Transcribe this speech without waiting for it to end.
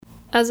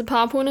As a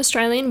Papuan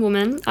Australian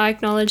woman, I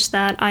acknowledge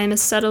that I am a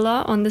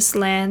settler on this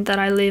land that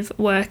I live,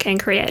 work, and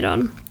create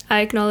on. I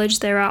acknowledge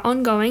there are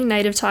ongoing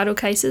native title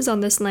cases on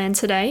this land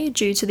today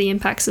due to the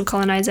impacts of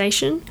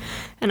colonisation,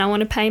 and I want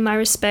to pay my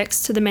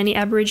respects to the many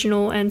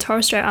Aboriginal and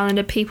Torres Strait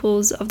Islander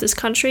peoples of this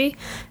country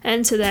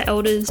and to their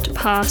elders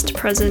past,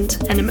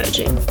 present, and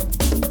emerging.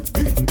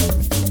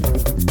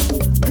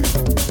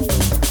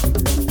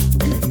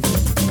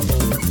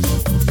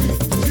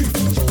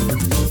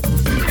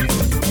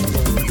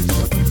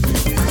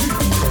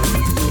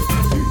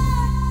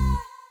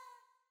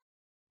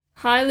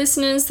 Hi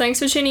listeners, thanks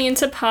for tuning in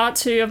to part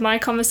 2 of my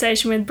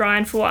conversation with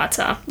Brian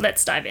Fuata.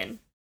 Let's dive in.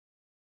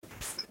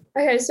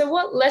 Okay, so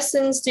what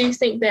lessons do you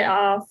think there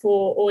are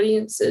for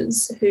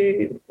audiences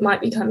who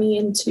might be coming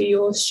into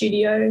your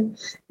studio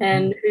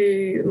and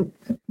who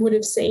would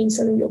have seen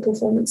some of your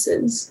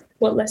performances?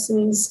 What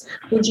lessons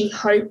would you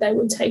hope they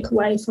would take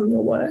away from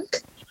your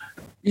work?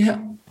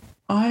 Yeah,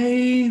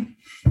 I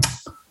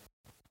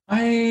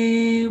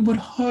would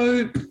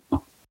hope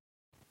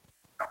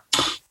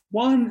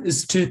one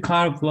is to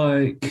kind of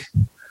like,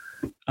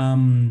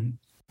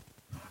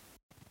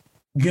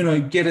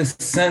 get a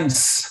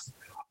sense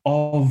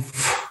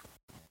of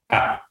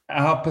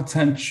our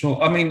potential.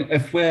 I mean,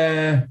 if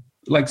we're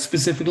like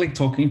specifically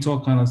talking to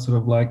a kind of sort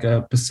of like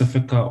a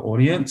Pacifica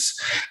audience,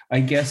 I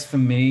guess for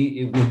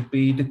me, it would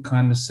be to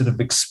kind of sort of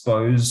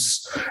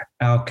expose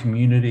our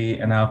community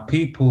and our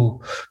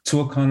people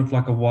to a kind of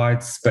like a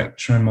wide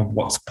spectrum of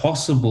what's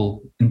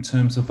possible in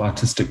terms of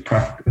artistic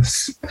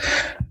practice.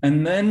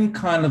 And then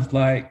kind of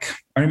like,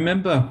 I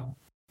remember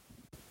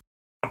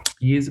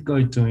years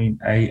ago doing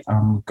a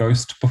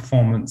ghost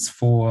performance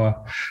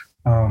for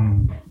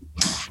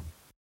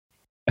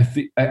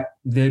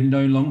they're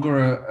no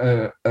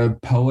longer a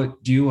poet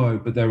duo,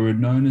 but they were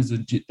known as a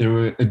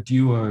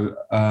duo,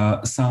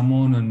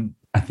 Samoan and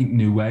I think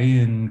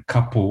Niuean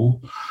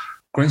couple,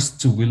 Grace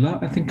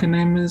Tawila, I think her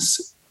name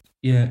is,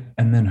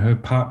 and then her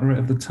partner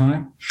at the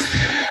time,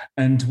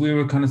 and we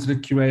were kind of sort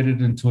of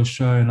curated into a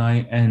show,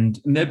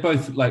 and they're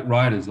both like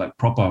writers, like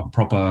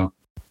proper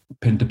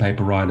pen to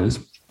paper writers,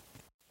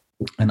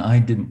 and I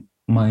did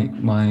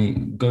my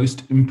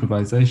ghost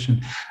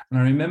improvisation. And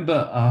I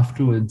remember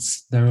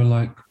afterwards they were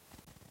like,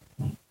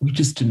 we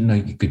just didn't know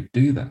you could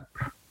do that.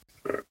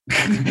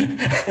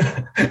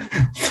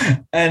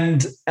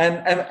 and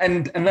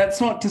that's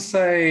not to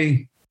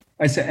say,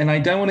 and I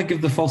don't want to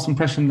give the false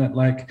impression that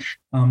like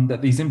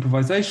that these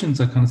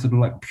improvisations are kind of sort of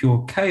like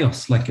pure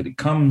chaos. Like it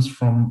comes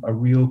from a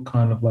real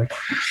kind of like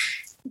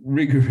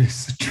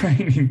rigorous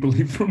training,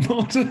 believe it or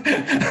not,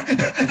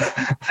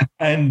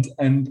 and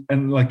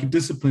like a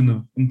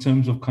discipline in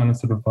terms of kind of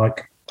sort of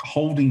like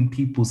holding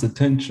people's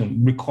attention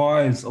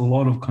requires a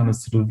lot of kind of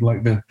sort of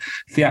like the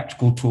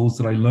theatrical tools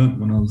that I learned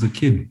when I was a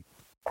kid.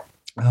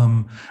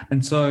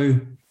 And so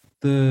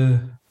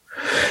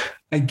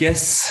I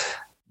guess,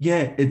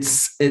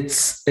 it's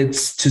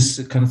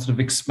to kind of sort of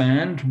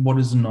expand what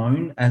is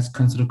known as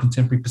kind of sort of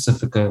contemporary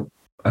Pacifica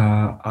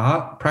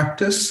art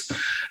practice.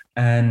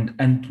 And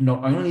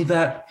not only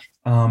that,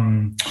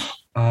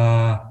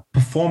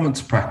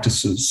 performance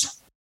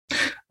practices.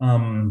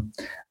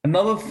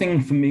 Another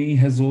thing for me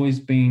has always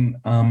been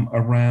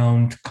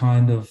around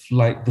kind of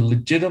like the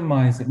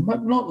legitimizing,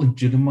 not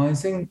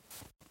legitimizing,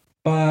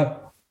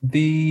 but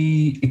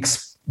the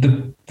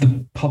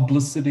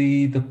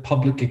publicity, the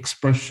public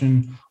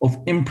expression of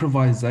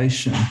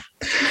improvisation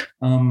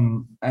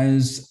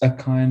as a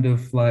kind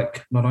of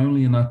like not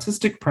only an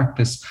artistic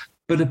practice,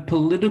 but a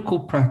political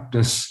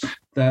practice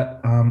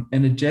that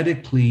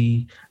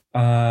energetically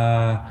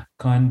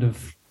kind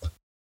of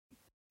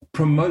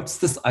promotes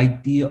this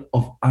idea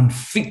of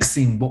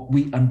unfixing what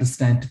we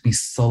understand to be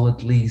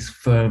solidly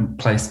firm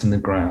placed in the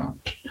ground.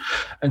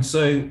 And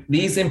so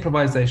these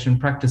improvisation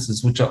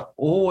practices, which are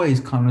always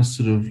kind of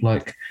sort of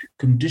like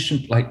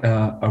conditioned, like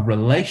a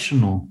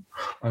relational,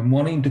 I'm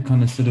wanting to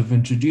kind of sort of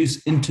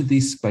introduce into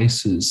these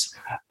spaces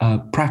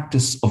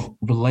practice of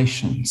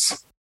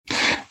relations.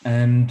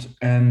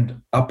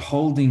 And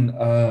upholding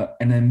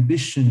an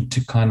ambition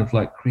to kind of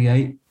like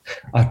create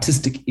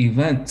artistic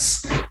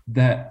events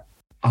that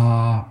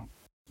are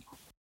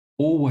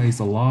always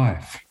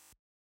alive.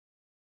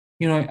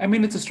 I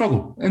mean, it's a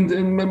struggle,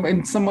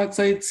 and some might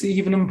say it's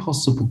even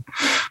impossible.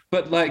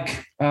 But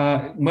like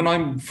when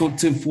I'm for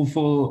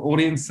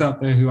audience out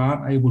there who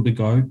aren't able to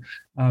go,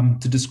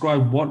 to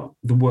describe what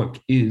the work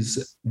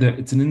is, that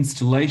it's an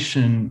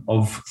installation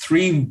of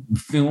 3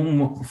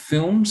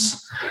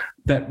 films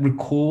that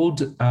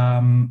record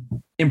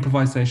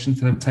improvisations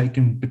that have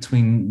taken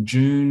between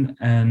June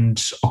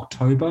and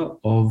October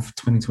of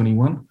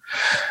 2021.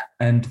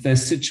 And they're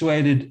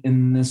situated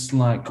in this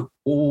like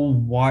all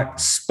white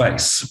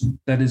space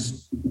that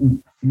is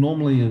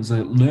normally as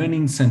a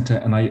learning center.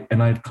 And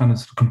I kind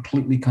of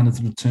completely kind of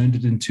turned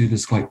it into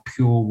this like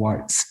pure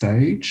white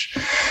stage.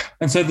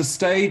 And so the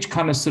stage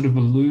kind of sort of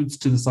alludes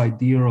to this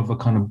idea of a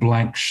kind of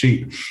blank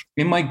sheet.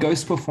 In my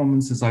ghost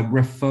performances, I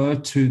refer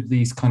to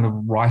these kind of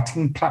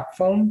writing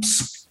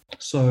platforms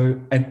So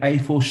an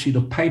A4 sheet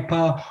of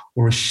paper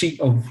or a sheet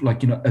of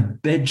a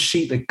bed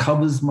sheet that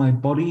covers my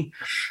body.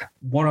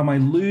 What I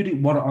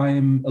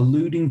am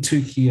alluding to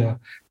here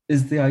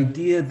is the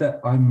idea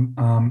that I'm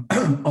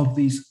of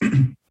these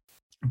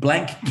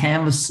blank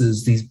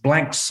canvases, these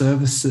blank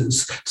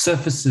surfaces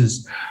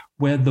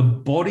where the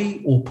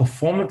body or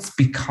performance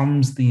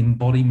becomes the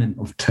embodiment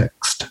of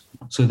text.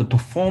 So the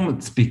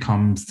performance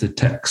becomes the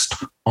text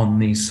on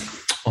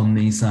these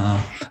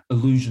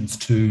allusions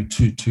to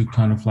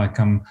kind of like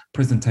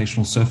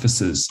presentational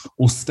surfaces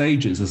or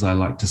stages, as I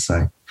like to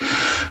say.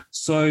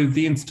 So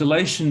the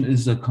installation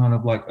is a kind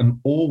of like an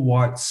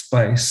all-white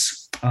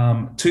space,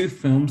 2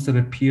 films that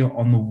appear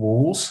on the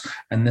walls,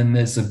 and then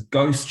there's a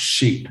ghost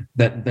sheet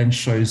that then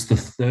shows the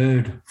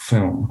 3rd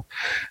film.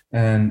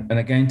 And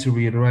again, to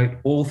reiterate,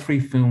 all 3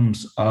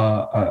 films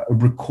are a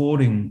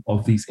recording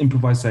of these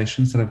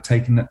improvisations that have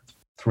taken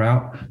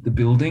throughout the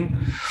building.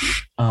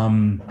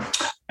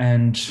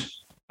 And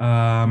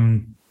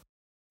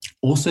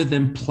also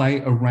then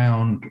play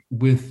around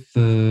with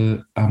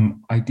the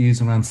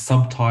ideas around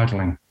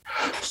subtitling.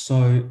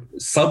 So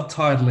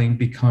subtitling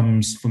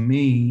becomes, for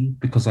me,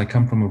 because I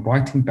come from a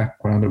writing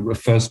background, it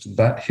refers to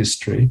that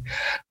history,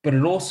 but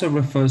it also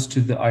refers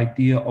to the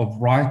idea of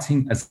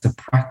writing as a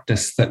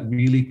practice that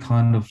really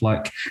kind of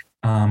like,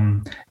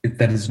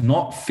 that is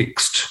not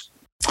fixed.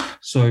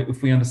 So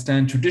if we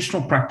understand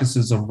traditional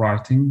practices of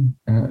writing,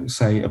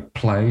 say a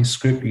play,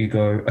 script, you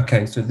go,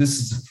 okay, so this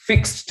is a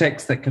fixed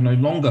text that can no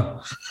longer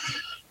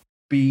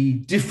be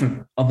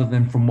different other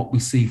than from what we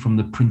see from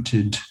the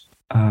printed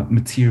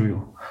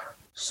material.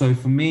 So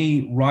for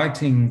me,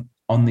 writing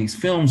on these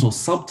films or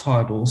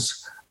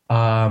subtitles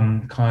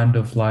kind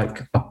of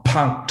like a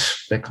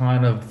punct. They're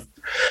kind of,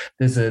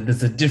 there's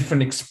a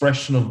different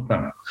expression of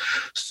them.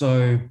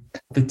 So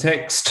the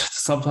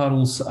text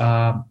subtitles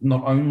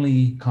not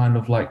only kind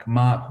of like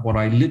mark what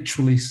I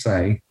literally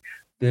say,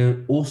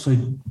 they're also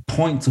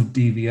points of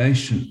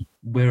deviation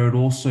where it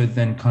also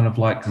then kind of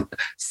like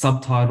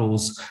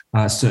subtitles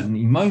certain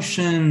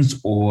emotions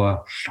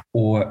or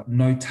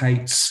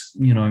notates,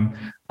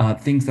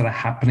 things that are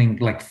happening,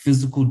 like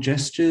physical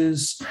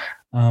gestures.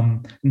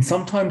 And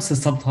sometimes the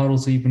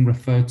subtitles even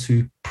refer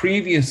to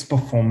previous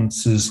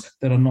performances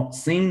that are not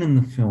seen in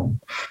the film.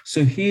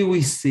 So here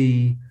we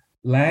see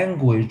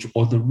language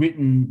or the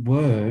written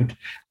word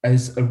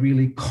as a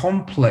really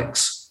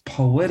complex,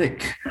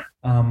 poetic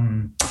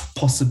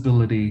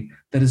possibility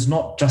that is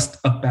not just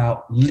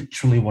about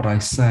literally what I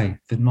say.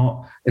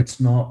 It's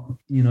not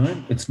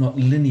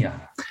linear.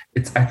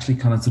 It's actually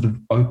kind of sort of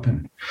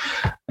open.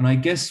 And I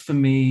guess for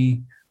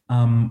me,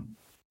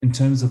 in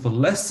terms of a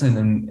lesson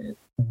and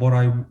what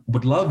I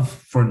would love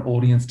for an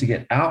audience to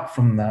get out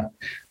from that,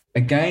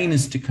 again,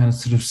 is to kind of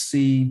sort of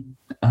see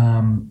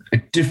a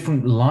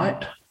different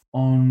light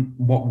on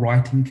what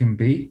writing can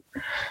be,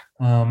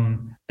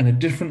 and a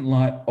different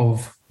light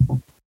of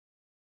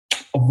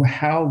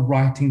how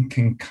writing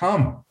can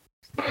come.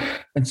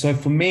 And so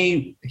for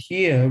me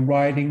here,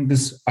 writing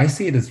this, I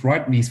see it as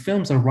writing, these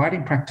films are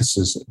writing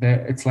practices.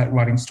 It's like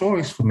writing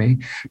stories for me,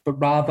 but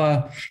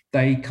rather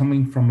they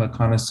coming from a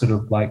kind of sort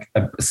of like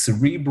a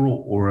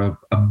cerebral or a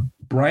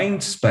brain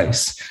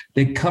space.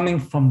 They're coming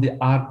from the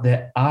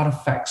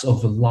artifacts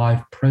of the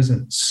live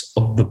presence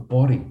of the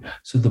body.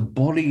 So the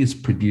body is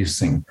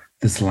producing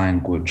this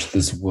language,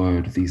 this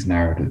word, these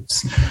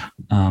narratives.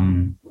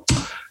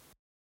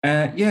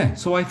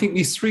 So I think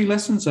these 3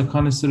 lessons are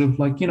kind of sort of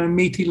like,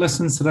 meaty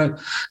lessons that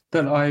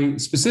I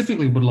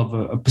specifically would love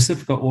a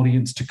Pacifica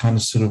audience to kind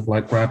of sort of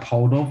like grab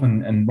hold of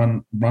and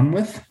run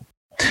with,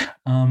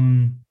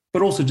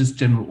 but also just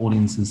general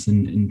audiences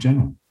in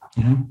general,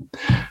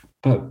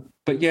 But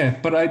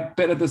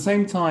at the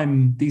same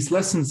time, these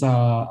lessons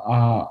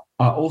are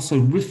also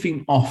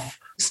riffing off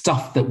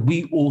stuff that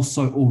we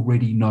also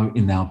already know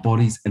in our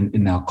bodies and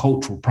in our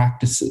cultural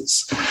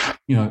practices.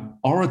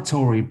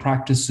 Oratory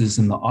practices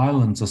in the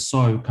islands are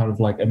so kind of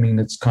like,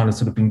 it's kind of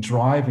sort of been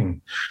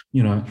driving,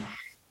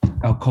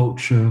 our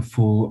culture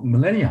for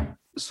millennia.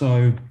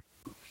 So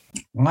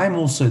I'm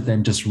also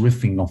then just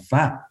riffing off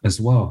that as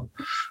well.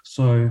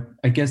 So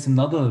I guess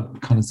another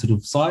kind of sort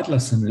of side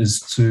lesson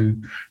is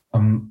to,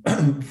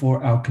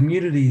 for our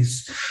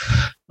communities,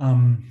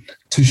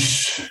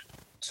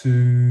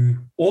 to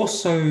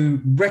also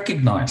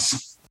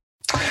recognize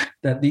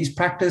that these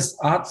practices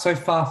aren't so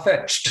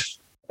far-fetched.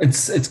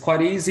 It's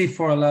quite easy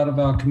for a lot of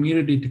our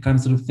community to kind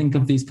of sort of think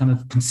of these kind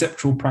of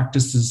conceptual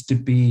practices to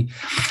be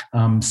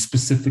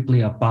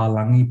specifically a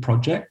Palangi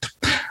project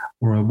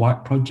or a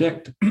white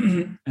project.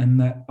 And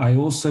that I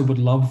also would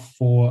love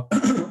for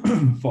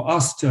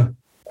us to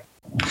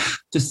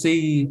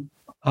see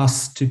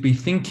us to be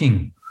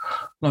thinking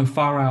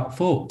far out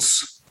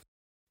thoughts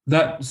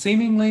that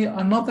seemingly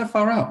are not that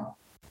far out.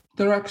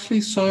 They're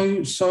actually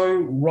so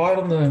right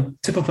on the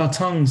tip of our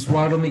tongues,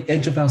 right on the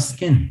edge of our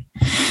skin.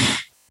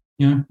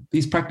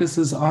 These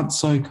practices aren't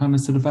so kind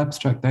of sort of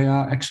abstract. They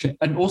are actually,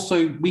 and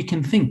also we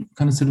can think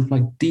kind of sort of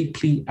like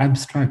deeply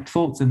abstract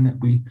thoughts, and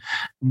that we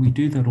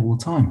do that all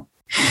the time.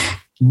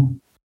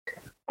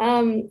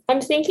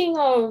 I'm thinking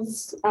of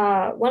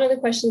one of the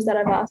questions that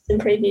I've asked in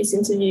previous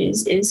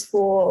interviews is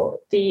for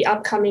the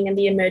upcoming and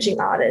the emerging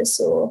artists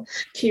or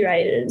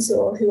curators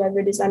or whoever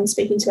it is I'm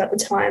speaking to at the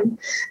time.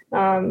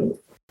 And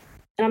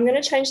I'm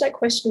going to change that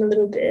question a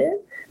little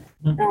bit.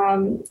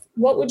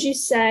 What would you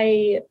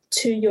say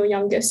to your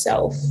younger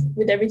self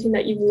with everything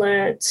that you've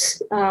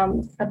learnt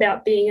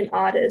about being an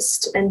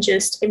artist and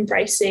just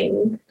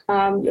embracing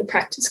your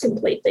practice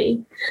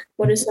completely?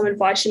 What is some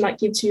advice you might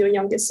give to your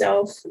younger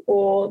self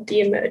or the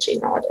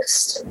emerging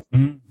artist?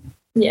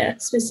 Yeah,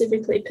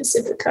 specifically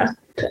Pacifica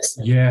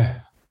person.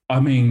 Yeah. I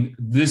mean,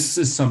 this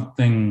is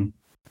an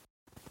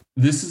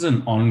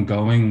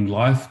ongoing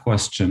life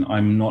question.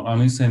 I'm not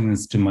only saying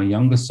this to my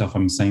younger self,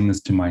 I'm saying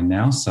this to my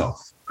now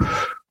self,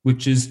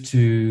 which is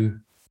to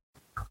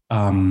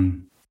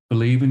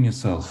believe in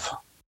yourself.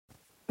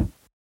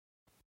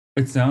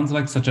 It sounds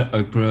like such an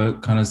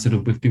Oprah kind of sort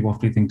of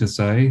wifty-wafty thing to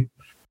say,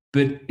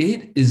 but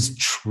it is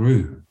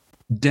true.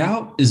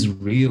 Doubt is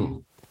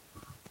real.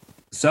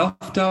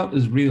 Self-doubt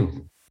is real.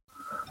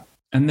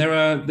 And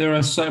there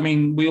are so, I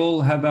mean, we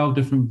all have our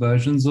different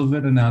versions of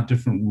it and our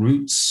different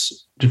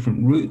roots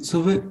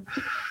of it.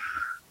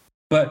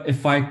 But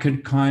if I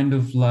could kind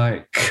of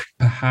like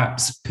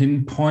perhaps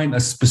pinpoint a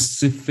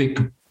specific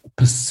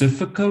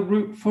Pacifica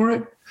root for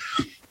it,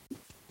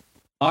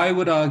 I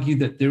would argue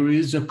that there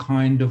is a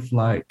kind of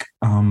like,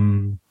 I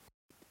mean,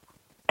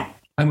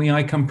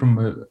 I come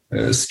from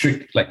a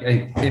strict, like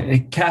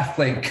a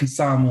Catholic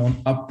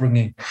Samoan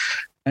upbringing.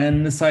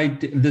 And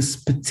this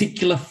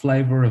particular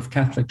flavor of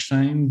Catholic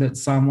shame that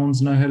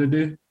Samoans know how to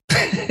do,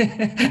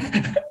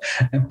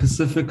 and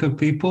Pacifica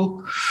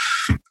people,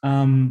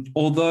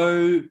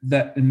 although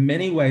that in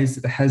many ways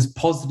it has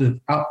positive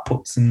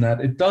outputs in that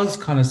it does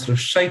kind of sort of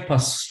shape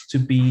us to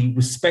be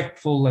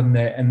respectful, and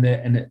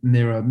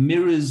there are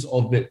mirrors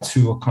of it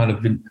to a kind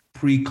of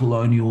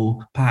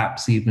pre-colonial,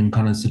 perhaps even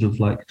kind of sort of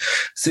like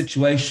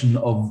situation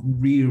of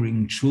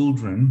rearing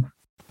children.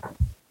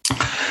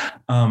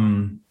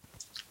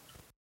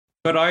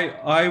 But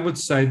I would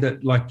say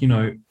that, like, you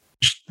know,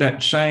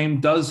 that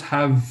shame does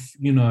have,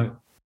 you know,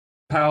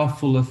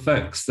 powerful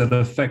effects that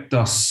affect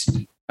us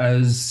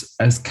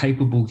as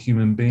capable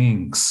human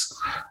beings.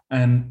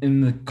 And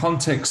in the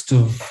context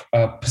of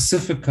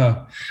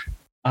Pacifica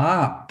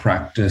art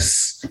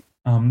practice,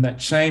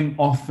 that shame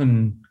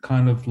often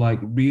kind of like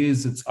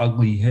rears its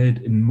ugly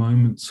head in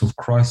moments of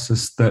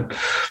crisis that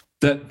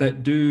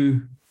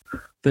do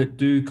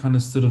kind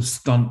of sort of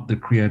stunt the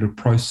creative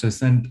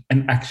process and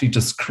actually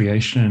just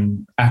creation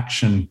and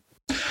action.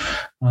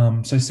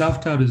 So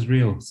self-doubt is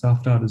real.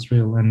 Self-doubt is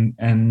real,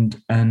 and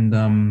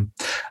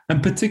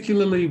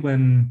particularly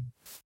when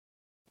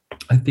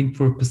I think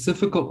for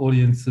Pacifica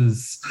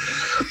audiences,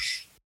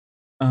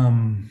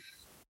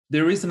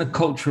 there is an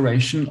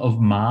acculturation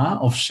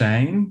of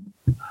shame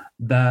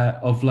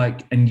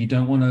and you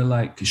don't want to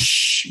like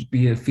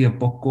be a fia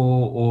boko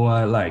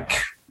or like,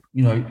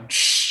 you know,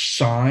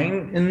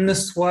 shine in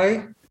this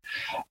way,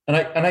 and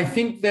I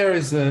think there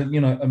is a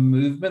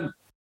movement,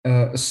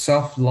 a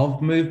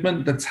self-love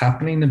movement that's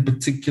happening in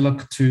particular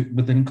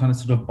within kind of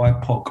sort of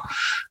BIPOC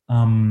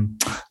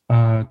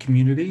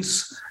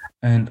communities,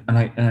 and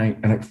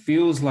it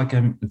feels like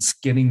it's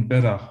getting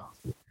better,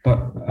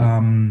 but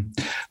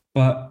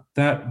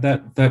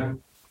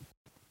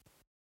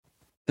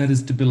that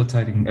is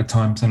debilitating at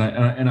times, and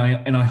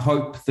I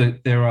hope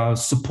that there are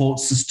support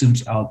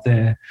systems out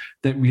there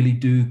that really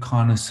do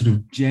kind of sort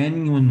of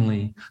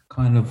genuinely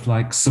kind of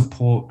like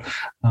support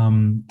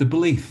the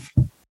belief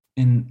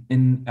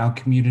in our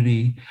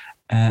community,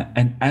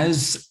 and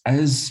as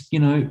you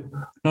know,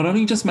 not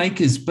only just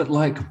makers, but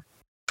like,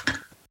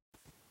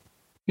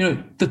 you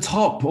know, the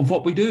top of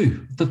what we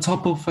do, the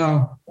top of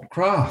our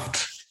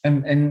craft,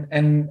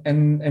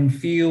 and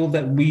feel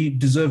that we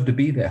deserve to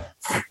be there.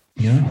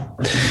 You know,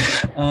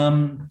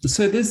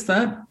 so there's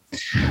that.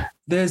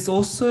 There's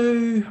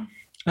also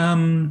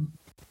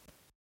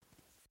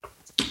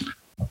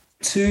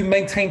to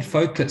maintain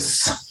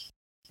focus.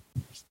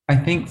 I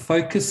think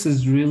focus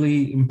is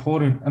really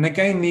important. And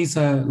again, these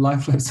are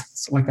life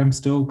lessons. Like, I'm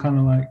still kind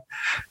of like,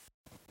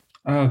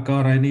 oh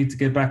God, I need to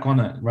get back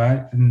on it,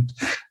 right? And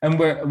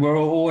we're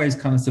always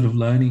kind of sort of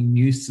learning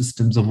new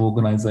systems of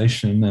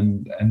organization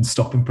and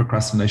stopping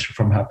procrastination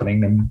from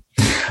happening. And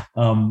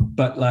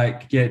but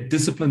like, yeah,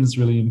 discipline is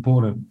really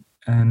important,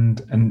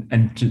 and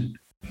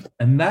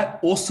that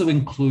also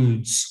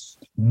includes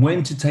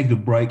when to take a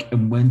break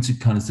and when to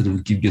kind of sort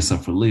of give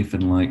yourself relief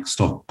and like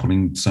stop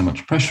putting so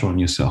much pressure on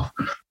yourself.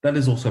 That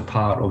is also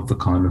part of the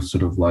kind of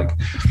sort of like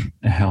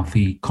a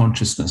healthy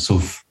consciousness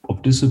of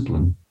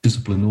discipline.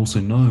 Discipline also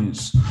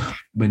knows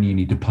when you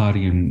need to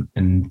party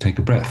and take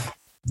a breath.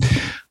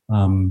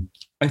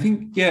 I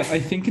think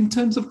in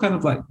terms of kind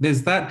of like,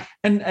 there's that,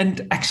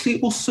 and actually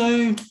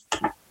also,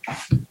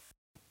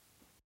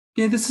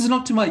 yeah, this is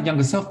not to my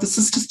younger self. This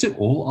is just to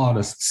all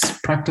artists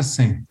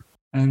practicing,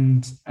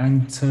 and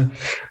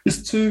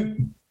is to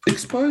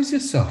expose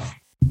yourself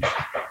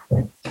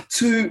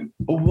to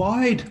a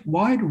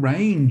wide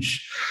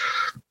range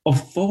of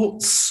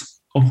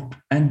thoughts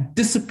and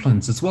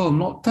disciplines as well,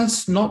 not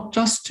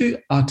just to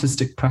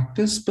artistic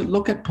practice, but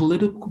look at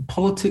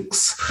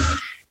politics,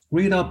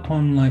 read up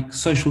on like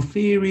social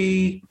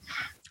theory,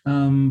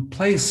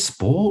 play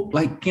sport,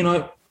 like,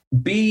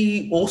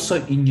 be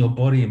also in your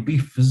body and be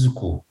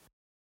physical.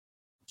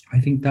 I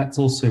think that's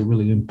also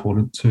really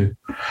important too.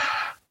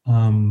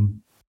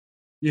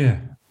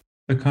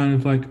 A kind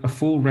of like a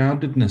full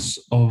roundedness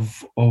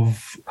of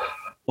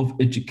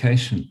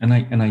education, and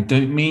I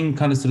don't mean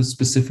kind of sort of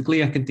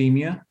specifically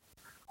academia.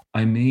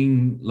 I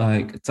mean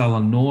like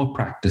Talanoa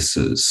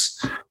practices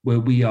where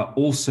we are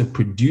also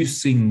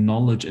producing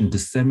knowledge and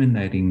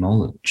disseminating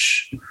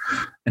knowledge.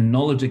 And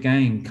knowledge,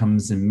 again,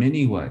 comes in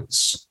many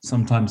ways.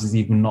 Sometimes it's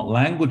even not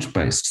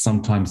language-based.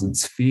 Sometimes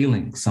it's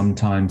feeling.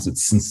 Sometimes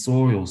it's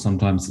sensorial.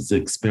 Sometimes it's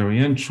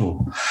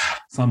experiential.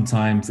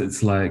 Sometimes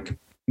it's like,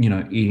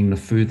 eating the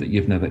food that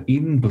you've never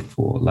eaten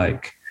before.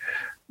 Like,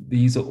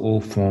 these are all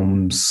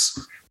forms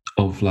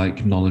of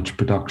like knowledge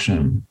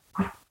production.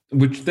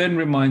 Which then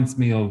reminds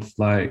me of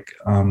like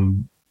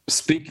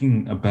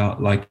speaking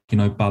about like,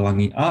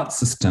 Palangi art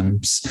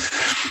systems.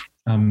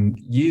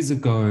 Years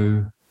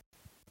ago,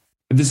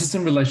 this is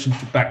in relation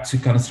to back to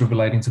kind of sort of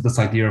relating to this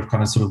idea of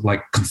kind of sort of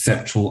like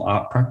conceptual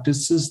art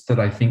practices that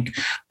I think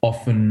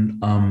often,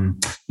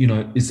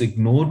 is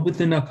ignored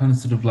within our kind of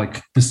sort of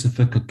like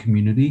Pacifica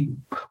community.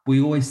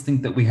 We always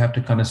think that we have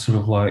to kind of sort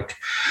of like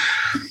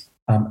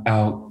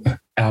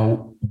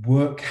our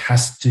work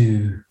has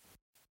to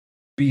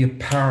be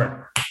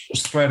apparent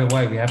straight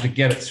away. We have to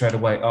get it straight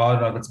away. Oh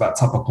no, that's about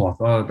tupper cloth.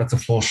 Oh, that's a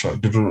floor show.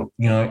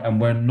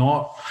 And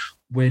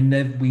we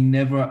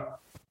never.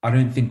 I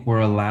don't think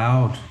we're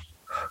allowed.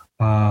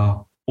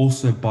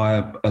 Also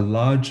by a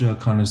larger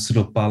kind of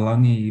sort of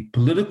Palangi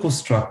political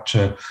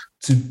structure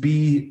to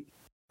be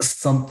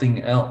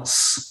something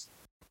else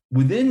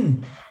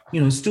within.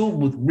 Still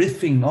with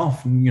riffing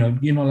off. And,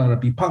 you're not allowed to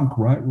be punk,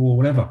 right, or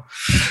whatever.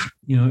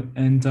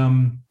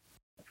 And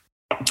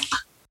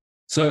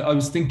so I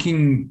was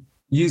thinking.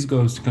 Years ago,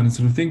 I was kind of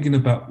sort of thinking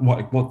about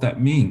what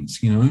that means,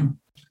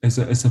 as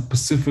a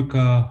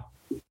Pacifica,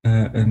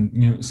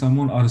 and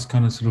someone artist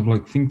kind of sort of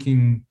like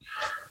thinking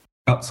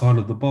outside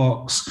of the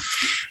box,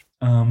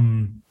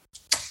 and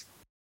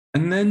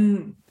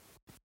then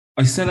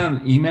I sent out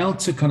an email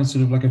to kind of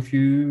sort of like a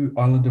few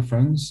Islander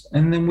friends,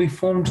 and then we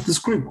formed this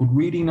group called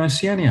Reading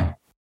Oceania.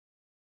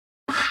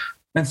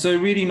 And so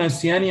Reading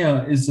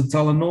Oceania is a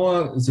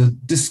Talanoa, is a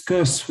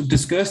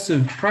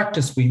discursive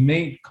practice. We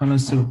meet kind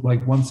of sort of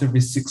like once every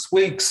 6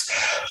 weeks.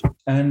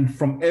 And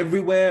from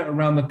everywhere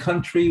around the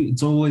country,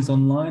 it's always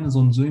online, it's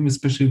on Zoom,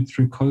 especially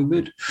through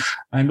COVID.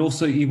 And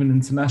also even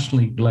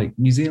internationally, like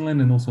New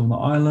Zealand and also on the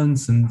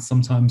islands, and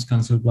sometimes kind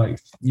of sort of like,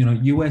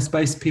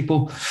 US-based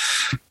people.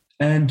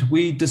 And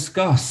we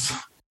discuss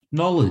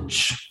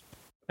knowledge.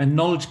 And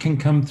knowledge can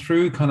come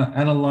through kind of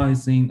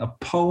analyzing a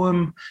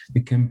poem.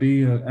 It can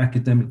be an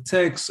academic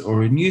text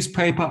or a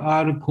newspaper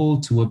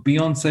article to a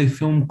Beyonce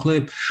film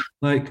clip.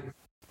 Like,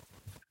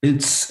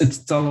 it's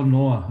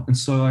Talanoa. And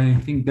so I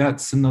think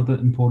that's another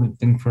important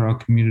thing for our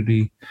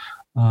community.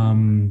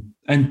 And,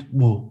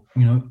 well,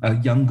 our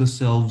younger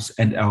selves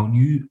and our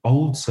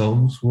old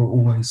selves were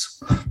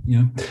always,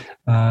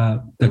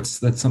 that's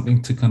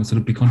something to kind of sort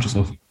of be conscious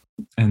of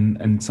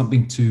and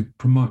something to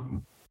promote.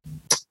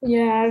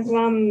 Yeah, I've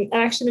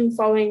actually been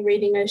following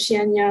Reading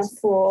Oceania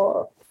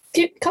for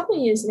a couple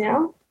of years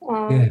now.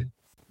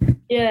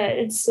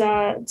 It's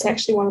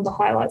actually one of the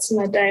highlights of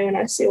my day when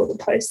I see all the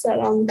posts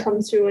that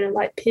come through and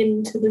like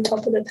pinned to the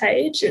top of the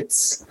page.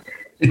 It's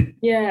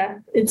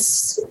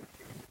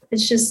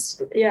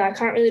just I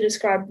can't really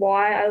describe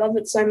why I love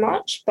it so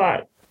much,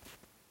 but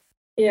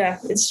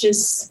it's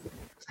just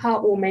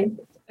heartwarming.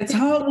 It's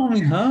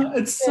heartwarming, huh?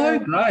 It's so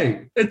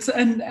great. It's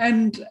and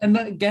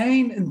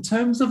again, in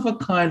terms of a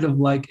kind of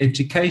like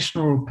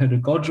educational or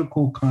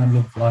pedagogical kind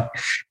of like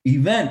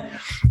event,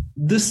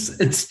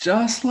 it's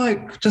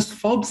just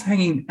fobs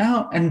hanging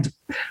out and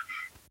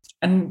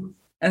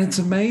it's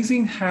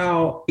amazing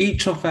how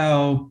each of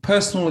our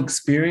personal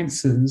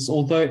experiences,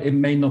 although it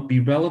may not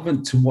be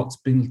relevant to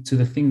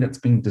the thing that's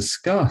being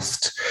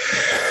discussed,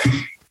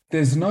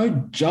 there's no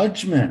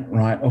judgment,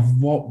 right,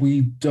 of what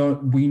we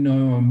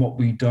know and what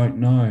we don't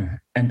know.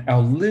 And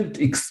our lived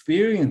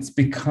experience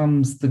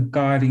becomes the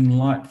guiding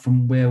light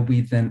from where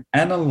we then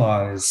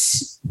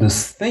analyze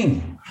this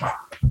thing,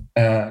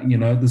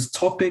 this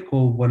topic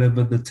or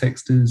whatever the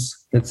text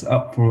is that's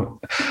up for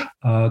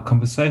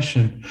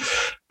conversation.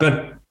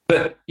 But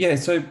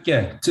so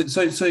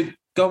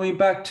going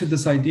back to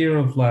this idea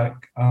of like,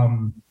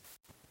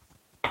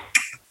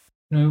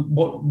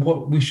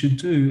 what we should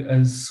do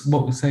as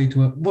what we say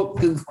to what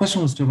the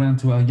question was around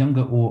to our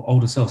younger or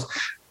older selves.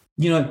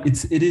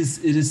 It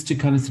is to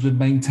kind of sort of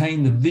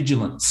maintain the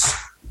vigilance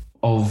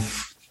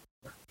of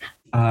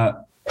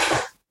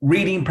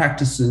reading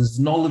practices,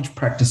 knowledge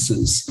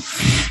practices,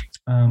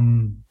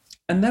 and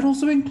that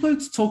also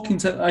includes talking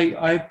to.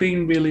 I've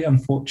been really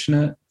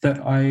unfortunate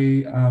that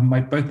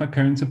both my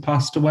parents have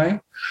passed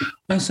away,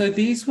 and so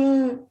these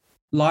were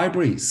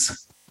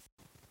libraries.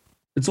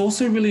 it's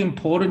also really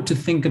important to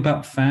think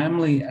about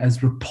family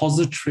as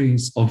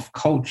repositories of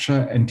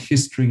culture and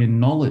history and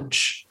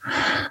knowledge.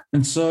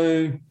 And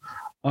so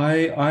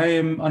I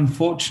am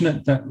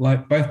unfortunate that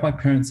like both my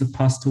parents have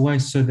passed away,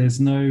 so there's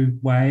no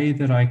way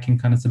that I can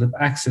kind of sort of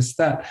access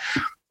that.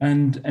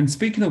 And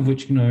speaking of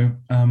which,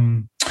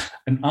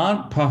 an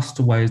aunt passed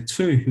away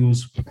too, who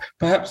was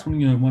perhaps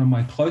one of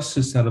my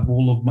closest out of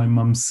all of my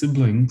mum's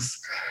siblings.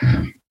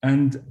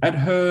 And at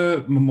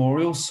her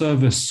memorial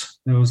service,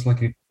 there was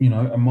like a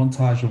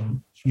montage of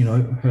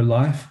her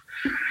life,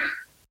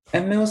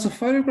 and there was a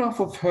photograph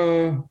of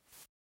her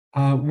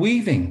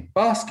weaving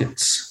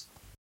baskets.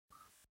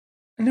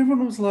 And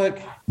everyone was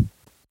like,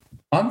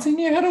 Auntie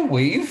knew how to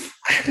weave?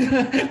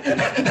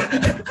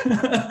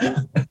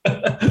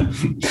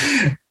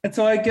 And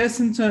so I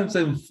guess in terms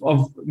of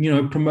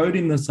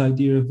promoting this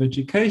idea of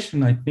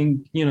education, I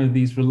think,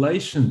 these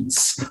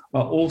relations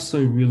are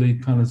also really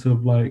kind of sort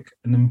of like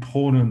an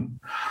important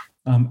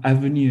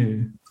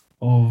avenue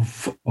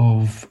of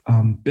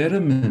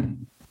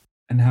betterment,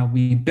 and how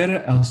we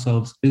better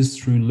ourselves is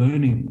through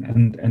learning.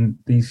 And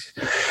these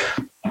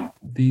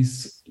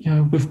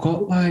we've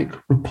got like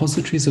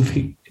repositories of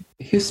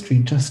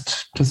history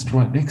just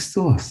right next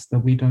to us that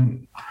we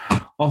don't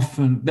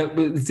often, that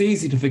it's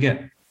easy to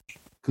forget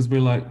because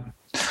we're like,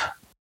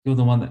 you're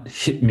the one that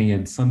hit me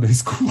in Sunday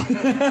school.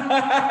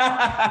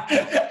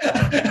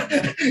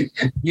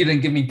 You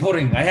didn't give me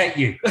pudding. I hate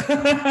you.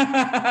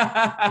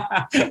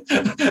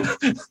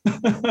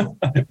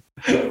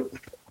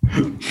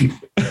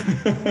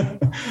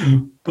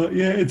 But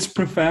yeah, it's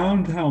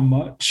profound how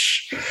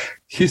much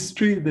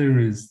history there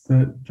is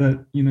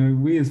that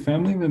we as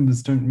family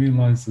members don't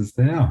realize is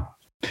there.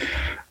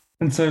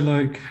 And so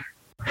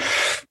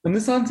and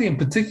this auntie in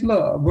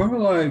particular, were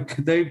like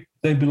they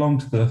belong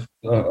to the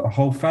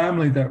whole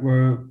family that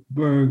were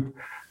for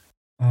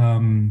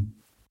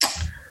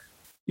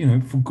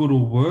good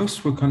or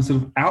worse, were kind of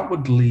sort of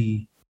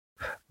outwardly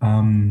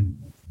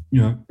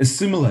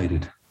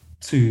assimilated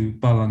to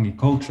Balangi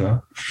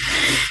culture.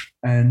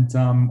 And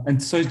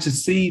so to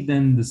see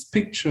then this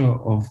picture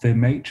of their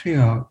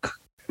matriarch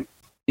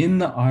in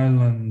the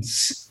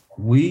islands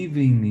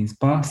weaving these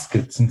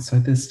baskets, and so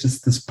there's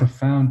just this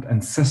profound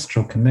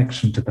ancestral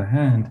connection to the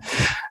hand,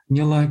 and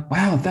you're like,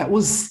 wow, that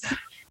was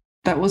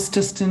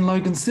just in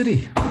Logan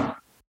City,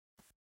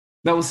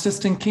 that was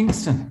just in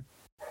Kingston,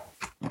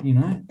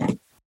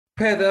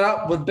 pair that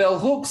up with bell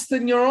hooks,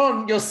 then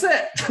you're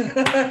set.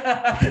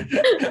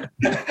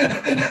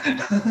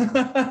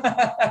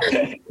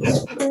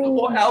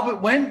 Or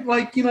Albert Wendt,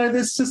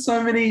 there's just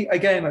so many.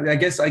 Again, I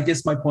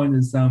guess my point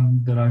is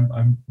that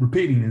I'm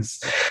repeating is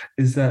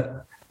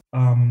that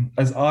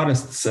as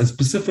artists, as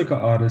Pacifica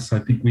artists, I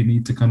think we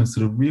need to kind of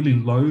sort of really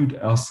load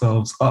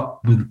ourselves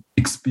up with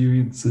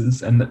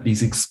experiences, and that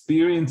these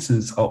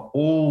experiences are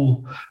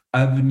all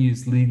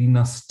avenues leading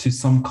us to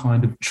some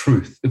kind of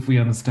truth, if we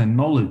understand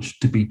knowledge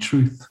to be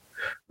truth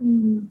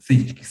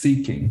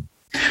seeking.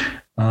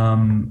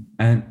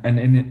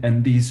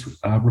 And these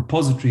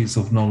repositories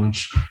of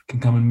knowledge can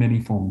come in many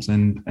forms,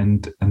 and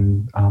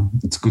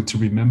it's good to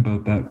remember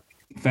that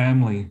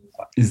family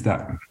is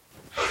that.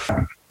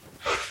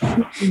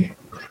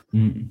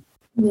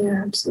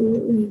 Yeah,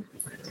 absolutely.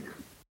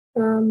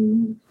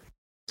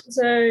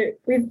 So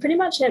we've pretty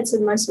much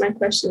answered most of my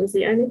questions.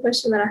 The only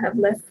question that I have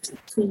left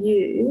for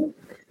you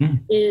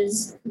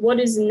is, what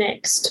is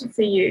next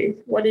for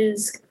you? What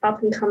is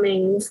up and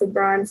coming for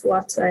Brian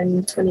Fuata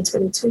in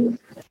 2022?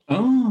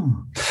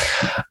 Well,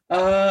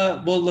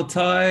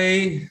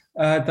 Latai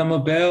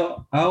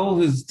Damabel Al,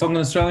 who's a Tongan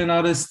Australian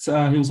artist,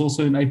 he was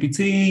also in APT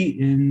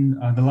in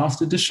the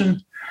last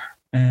edition.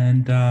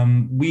 And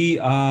we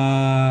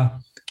are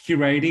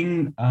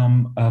curating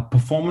a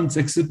performance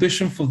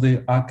exhibition for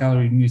the Art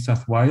Gallery New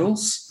South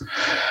Wales.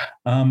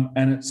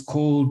 And it's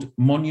called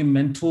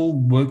Monumental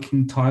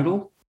Working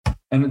Title.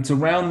 And it's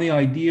around the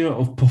idea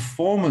of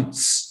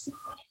performance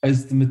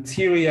as the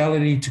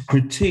materiality to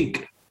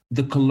critique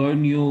the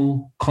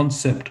colonial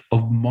concept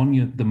of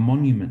the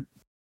monument.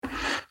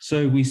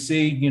 So we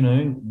see,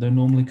 they're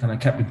normally kind of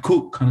Captain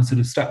Cook kind of sort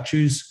of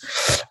statues.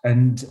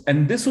 And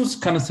this was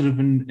kind of sort of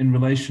in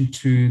relation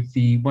to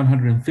the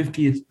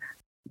 150th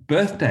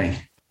birthday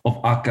of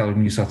Art Gallery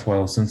New South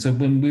Wales. And so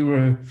when we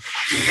were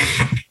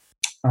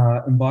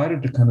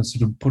invited to kind of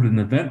sort of put an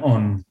event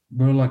on,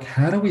 we were like,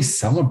 how do we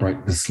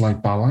celebrate this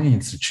like Balangi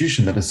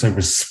institution that is so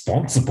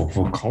responsible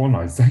for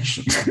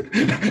colonization?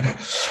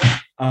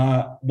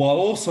 While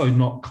also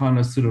not kind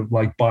of sort of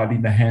like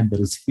biting the hand that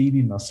is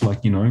feeding us,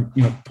 like,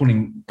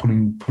 putting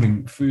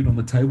food on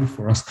the table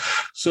for us.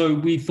 So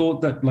we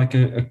thought that like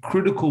a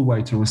critical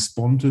way to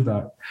respond to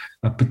that,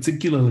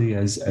 particularly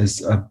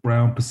as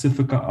brown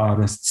Pacifica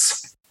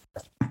artists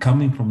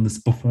coming from this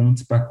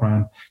performance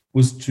background,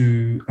 was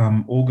to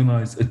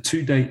organize a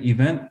 2-day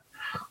event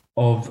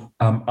of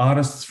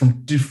artists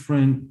from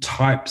different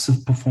types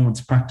of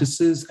performance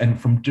practices and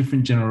from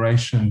different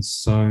generations.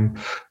 So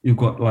you've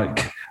got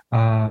like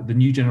the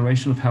new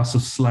generation of House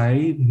of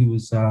Slave, who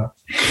was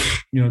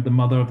the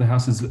mother of the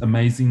house is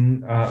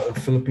amazing,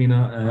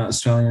 Filipina,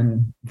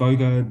 Australian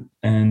voguer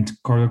and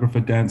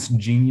choreographer, dance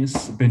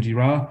genius, Benji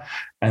Ra,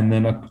 and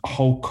then a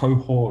whole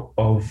cohort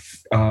of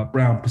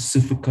brown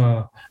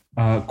Pacifica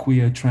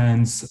queer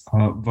trans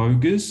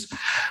voguers,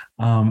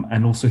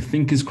 and also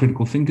thinkers,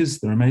 critical thinkers.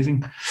 They're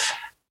amazing.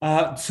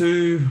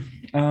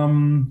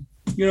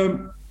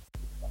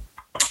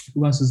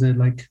 Who else is there?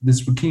 Like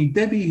this Rikini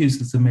Debbie, who's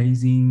this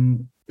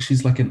amazing.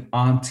 She's like an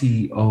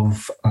auntie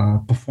of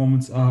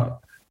performance art,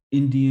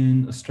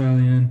 Indian,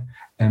 Australian,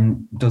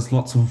 and does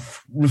lots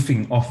of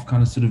riffing off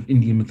kind of sort of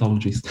Indian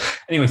mythologies.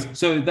 Anyways,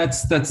 so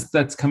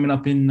that's coming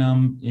up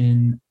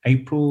in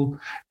April,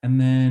 and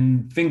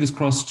then fingers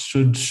crossed,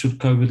 should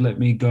COVID let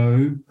me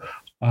go,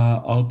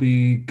 I'll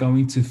be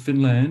going to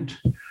Finland.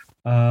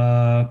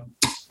 I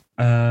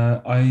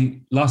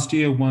last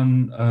year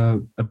won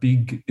a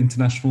big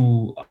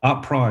international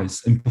art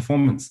prize in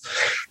performance.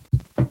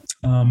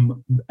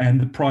 And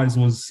the prize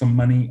was some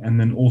money, and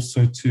then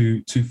also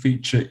to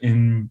feature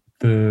in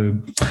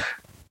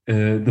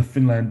the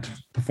Finland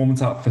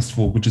Performance Art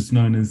Festival, which is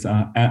known as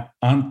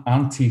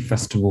Antti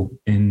Festival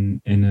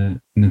in a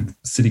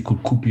city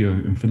called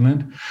Kuopio in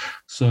Finland.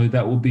 So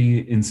that will be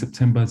in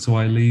September. So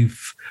I leave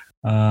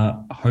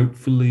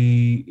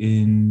hopefully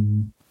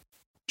in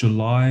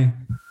July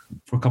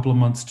for a couple of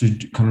months to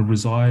kind of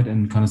reside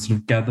and kind of sort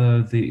of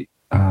gather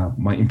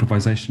my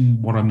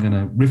improvisation, what I'm going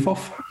to riff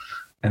off.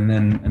 And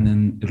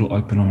then it'll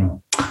open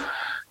on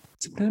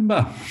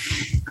September.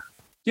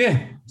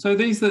 Yeah. So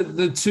these are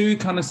the two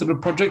kind of sort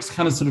of projects,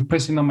 kind of sort of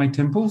pressing on my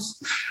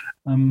temples.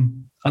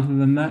 Other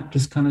than that,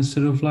 just kind of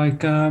sort of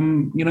like,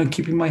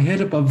 keeping my head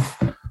above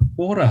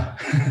water.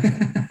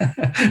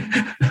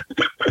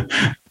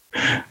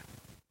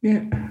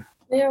 Yeah.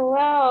 Yeah.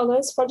 Wow.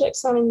 Those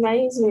projects sound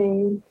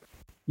amazing.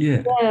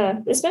 Yeah. Yeah.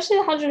 Especially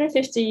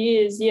 150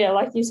 years. Yeah.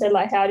 Like you said,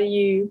 like, how do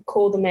you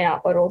call them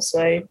out, but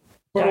also.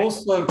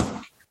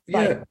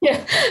 Yeah.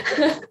 Yeah.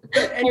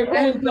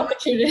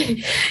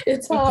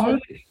 It's hard.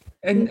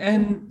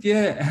 And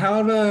yeah,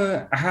 how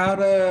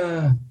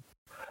to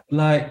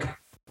like,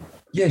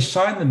 yeah,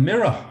 shine the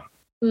mirror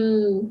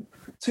to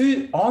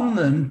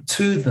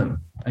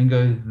them and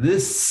go,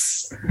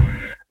 this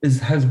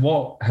has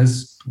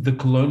the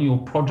colonial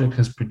project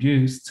has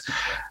produced,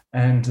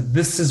 and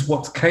this is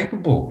what's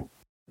capable.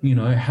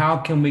 How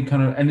can we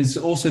kind of, and it's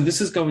also,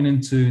 this is going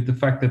into the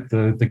fact that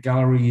the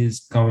gallery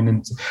is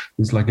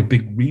like a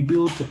big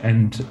rebuild,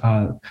 and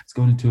it's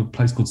going into a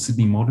place called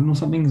Sydney Modern or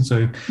something.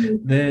 So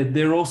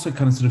they're also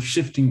kind of sort of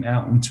shifting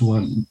out into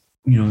a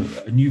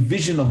new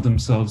vision of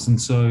themselves.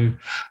 And so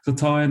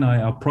Tai and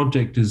I, our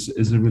project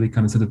is a really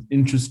kind of sort of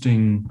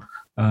interesting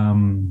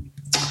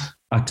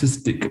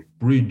artistic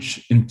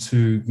bridge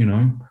into,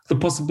 the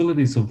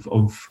possibilities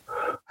of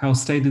how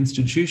state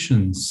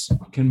institutions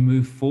can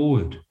move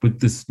forward with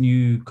this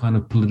new kind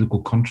of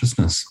political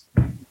consciousness.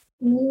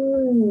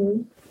 Yeah,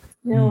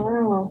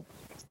 wow.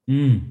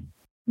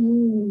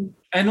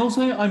 And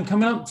also, I'm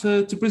coming up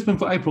to Brisbane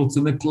for April, to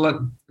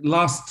the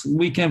last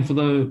weekend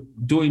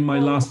doing my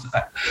last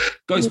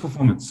Ghost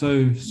performance.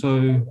 So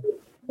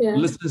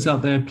listeners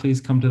out there,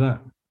 please come to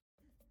that.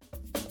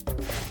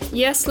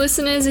 Yes,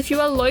 listeners, if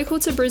you are local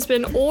to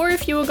Brisbane, or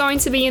if you are going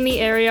to be in the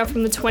area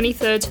from the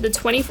 23rd to the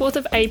 24th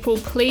of April,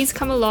 please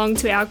come along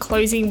to our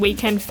closing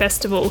weekend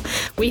festival.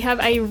 We have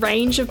a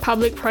range of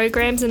public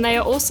programs, and they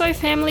are also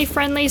family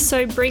friendly,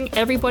 so bring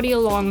everybody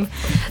along.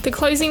 The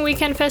closing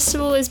weekend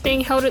festival is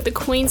being held at the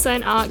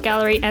Queensland Art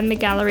Gallery and the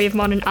Gallery of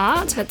Modern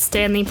Art at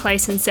Stanley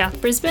Place in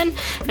South Brisbane,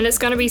 and it's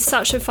going to be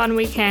such a fun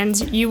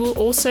weekend. You will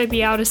also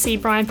be able to see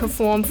Brian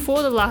perform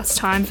for the last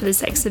time for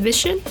this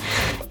exhibition.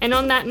 And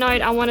on that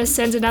note, I want to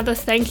send another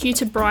thank you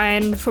to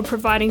Brian for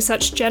providing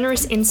such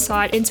generous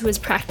insight into his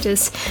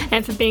practice,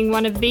 and for being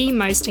one of the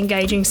most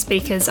engaging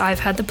speakers I've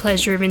had the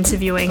pleasure of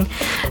interviewing.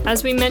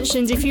 As we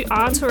mentioned, if you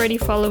aren't already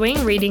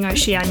following Reading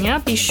Oceania,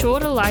 be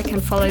sure to like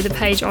and follow the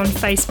page on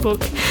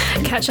Facebook.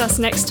 Catch us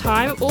next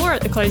time or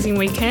at the closing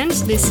weekend.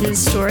 This is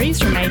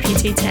Stories from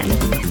APT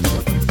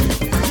 10.